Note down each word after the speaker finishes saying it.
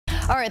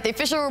All right, the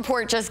official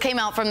report just came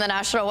out from the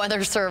National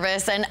Weather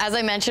Service, and as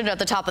I mentioned at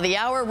the top of the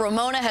hour,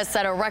 Ramona has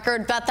set a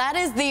record, but that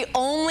is the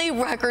only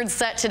record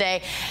set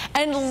today.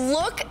 And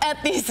look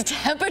at these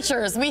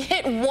temperatures. We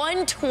hit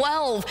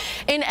 112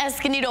 in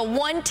Escondido,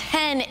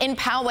 110 in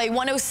Poway,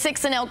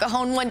 106 in El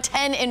Cajon,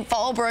 110 in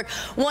Fallbrook,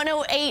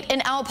 108 in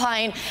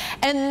Alpine,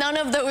 and none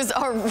of those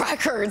are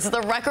records.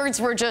 The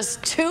records were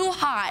just too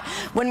hot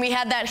when we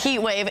had that heat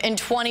wave in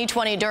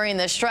 2020 during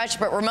this stretch,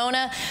 but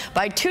Ramona,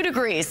 by 2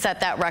 degrees, set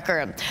that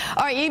record.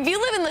 All right, if you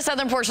live in the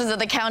southern portions of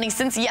the county,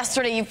 since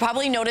yesterday, you've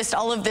probably noticed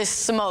all of this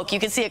smoke. You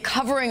can see it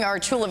covering our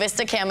Chula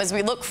Vista cam as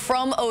we look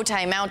from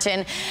Otay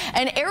Mountain.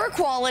 And air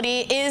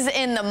quality is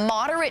in the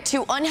moderate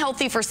to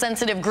unhealthy for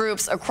sensitive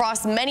groups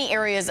across many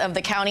areas of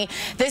the county.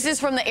 This is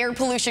from the Air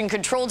Pollution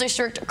Control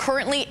District.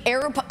 Currently,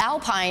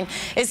 Alpine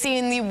is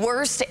seeing the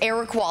worst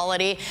air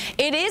quality.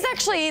 It is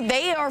actually,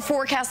 they are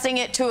forecasting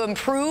it to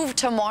improve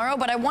tomorrow,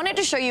 but I wanted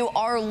to show you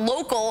our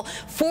local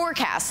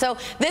forecast. So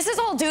this is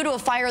all due to a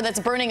fire that's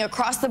burning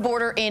across the border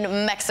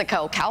in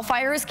Mexico. CAL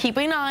FIRE is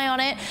keeping an eye on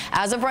it.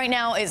 As of right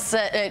now,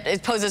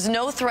 it poses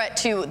no threat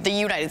to the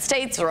United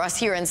States or us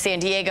here in San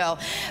Diego.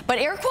 But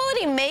air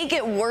quality may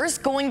get worse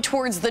going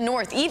towards the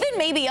north, even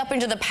maybe up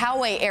into the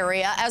Poway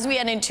area as we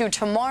head into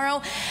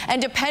tomorrow.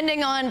 And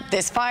depending on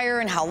this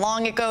fire and how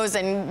long it goes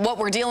and what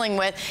we're dealing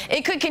with,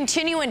 it could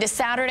continue into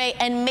Saturday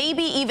and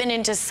maybe even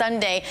into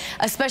Sunday,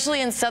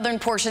 especially in southern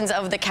portions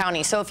of the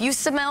county. So if you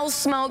smell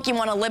smoke, you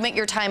want to limit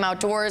your time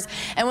outdoors.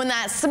 And when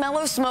that smell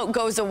of smoke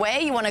goes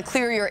away, you want to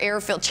clear your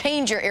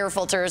change your air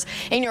filters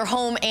in your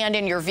home and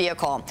in your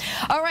vehicle.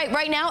 All right,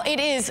 right now it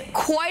is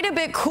quite a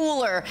bit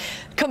cooler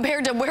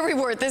compared to where we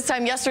were at this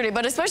time yesterday,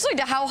 but especially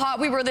to how hot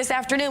we were this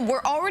afternoon.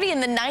 We're already in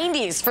the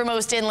 90s for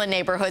most inland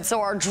neighborhoods, so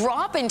our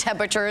drop in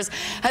temperatures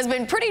has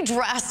been pretty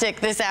drastic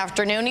this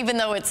afternoon, even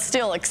though it's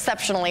still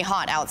exceptionally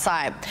hot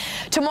outside.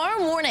 Tomorrow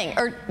morning,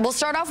 we'll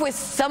start off with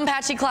some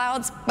patchy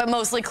clouds, but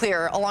mostly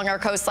clear along our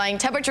coastline.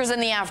 Temperatures in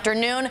the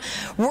afternoon,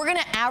 we're going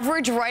to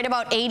average right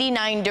about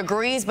 89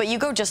 degrees, but you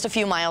go just a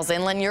few miles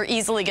inland, you're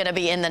easily going to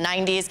be in the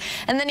 90s.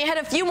 And then you head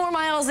a few more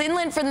miles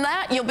inland from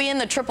that, you'll be in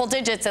the triple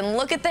digits. And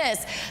look at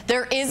this,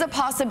 there is a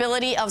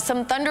possibility of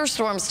some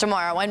thunderstorms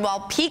tomorrow. And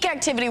while peak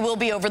activity will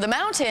be over the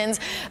mountains,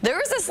 there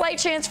is a slight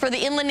chance for the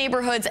inland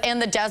neighborhoods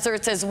and the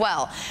deserts as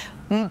well.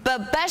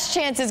 The best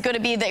chance is going to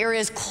be the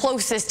areas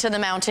closest to the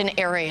mountain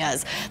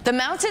areas. The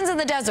mountains and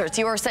the deserts,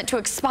 you are set to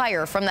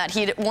expire from that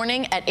heat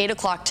warning at 8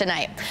 o'clock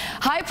tonight.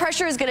 High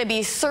pressure is going to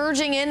be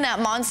surging in that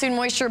monsoon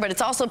moisture, but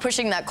it's also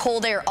pushing that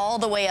cold air all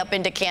the way up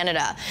into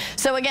Canada.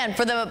 So again,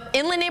 for the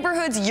inland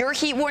neighborhoods, your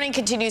heat warning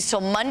continues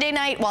till Monday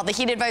night, while the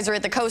heat advisory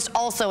at the coast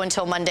also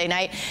until Monday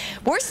night.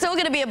 We're still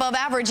going to be above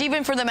average,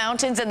 even for the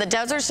mountains and the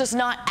deserts, just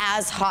not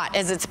as hot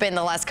as it's been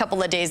the last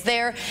couple of days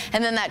there.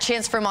 And then that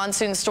chance for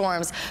monsoon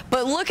storms.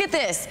 But look at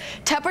this.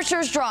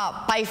 Temperatures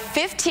drop by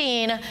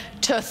 15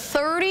 to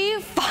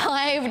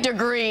 35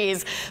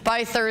 degrees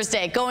by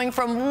Thursday, going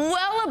from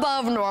well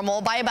above normal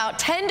by about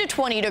 10 to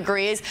 20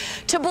 degrees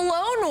to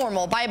below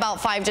normal by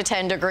about 5 to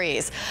 10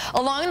 degrees.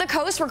 Along the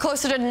coast, we're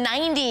closer to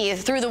 90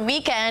 through the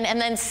weekend, and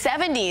then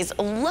 70s,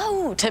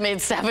 low to mid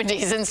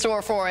 70s in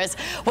store for us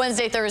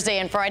Wednesday, Thursday,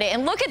 and Friday.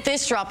 And look at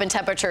this drop in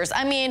temperatures.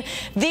 I mean,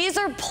 these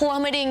are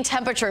plummeting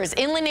temperatures.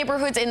 Inland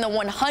neighborhoods in the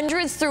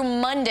 100s through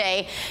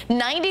Monday,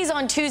 90s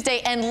on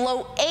Tuesday, and low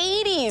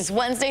 80s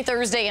Wednesday,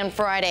 Thursday, and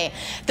Friday.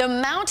 The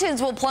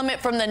mountains will plummet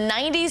from the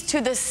 90s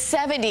to the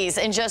 70s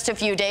in just a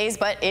few days,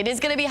 but it is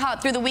going to be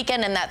hot through the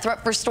weekend, and that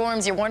threat for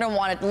storms, you're going to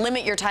want to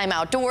limit your time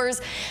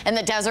outdoors. And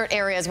the desert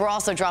areas, we're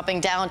also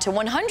dropping down to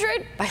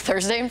 100 by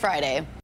Thursday and Friday.